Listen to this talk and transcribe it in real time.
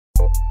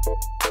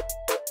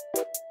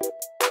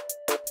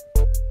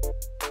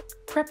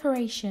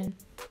Preparation.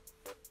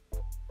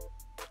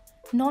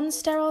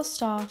 Non-sterile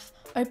staff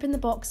open the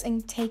box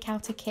and take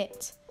out a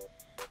kit.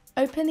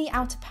 Open the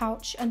outer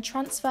pouch and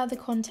transfer the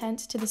content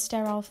to the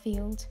sterile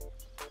field.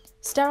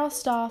 Sterile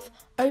staff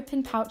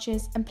open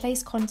pouches and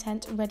place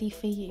content ready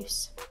for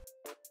use.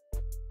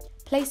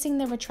 Placing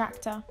the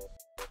retractor.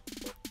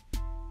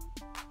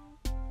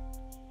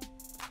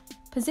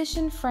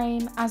 Position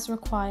frame as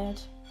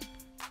required.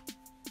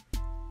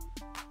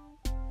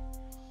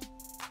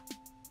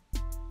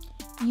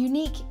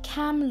 Unique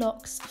cam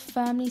locks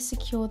firmly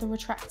secure the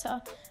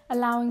retractor,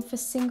 allowing for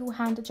single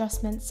hand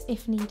adjustments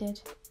if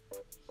needed.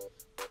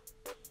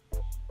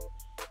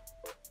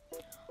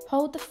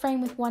 Hold the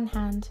frame with one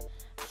hand.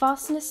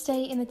 Fasten a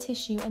stay in the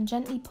tissue and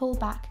gently pull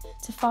back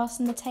to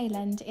fasten the tail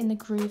end in the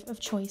groove of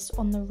choice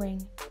on the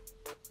ring.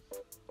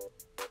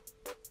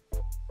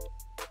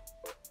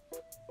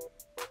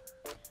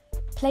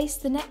 Place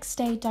the next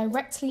stay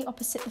directly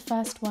opposite the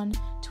first one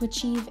to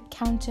achieve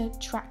counter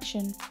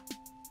traction.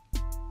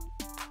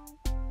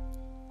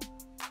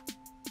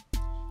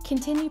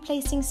 Continue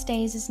placing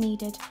stays as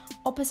needed,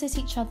 opposite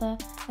each other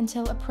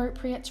until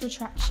appropriate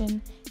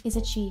retraction is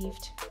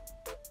achieved.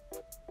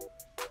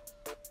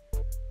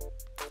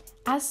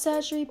 As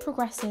surgery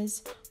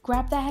progresses,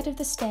 grab the head of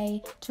the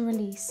stay to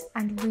release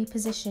and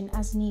reposition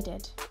as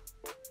needed.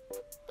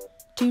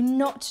 Do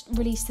not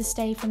release the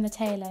stay from the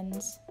tail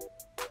ends.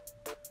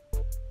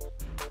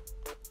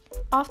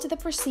 After the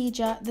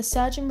procedure, the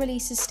surgeon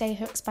releases stay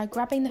hooks by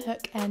grabbing the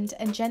hook end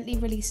and gently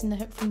releasing the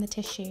hook from the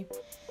tissue.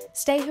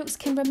 Stay hooks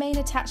can remain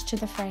attached to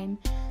the frame,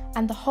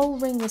 and the whole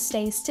ring with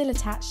stays still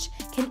attached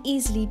can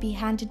easily be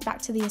handed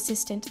back to the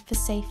assistant for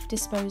safe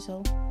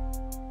disposal.